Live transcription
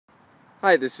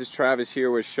Hi, this is Travis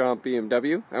here with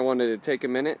SchompBMW. I wanted to take a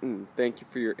minute and thank you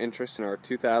for your interest in our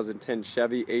 2010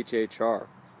 Chevy HHR.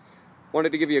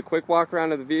 Wanted to give you a quick walk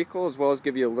around of the vehicle as well as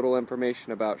give you a little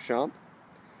information about Schomp.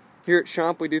 Here at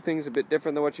Schomp we do things a bit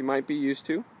different than what you might be used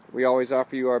to. We always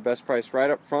offer you our best price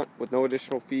right up front with no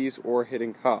additional fees or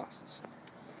hidden costs.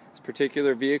 This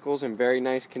particular vehicle is in very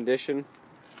nice condition.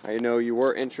 I know you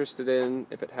were interested in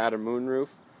if it had a moonroof.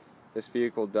 This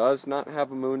vehicle does not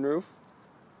have a moonroof.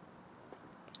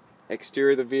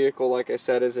 Exterior of the vehicle, like I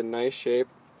said, is in nice shape,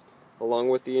 along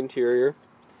with the interior.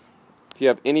 If you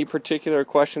have any particular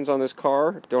questions on this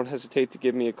car, don't hesitate to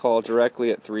give me a call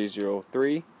directly at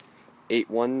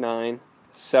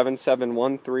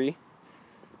 303-819-7713.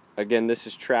 Again, this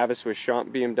is Travis with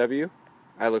SchompBMW.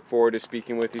 I look forward to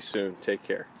speaking with you soon. Take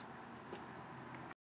care.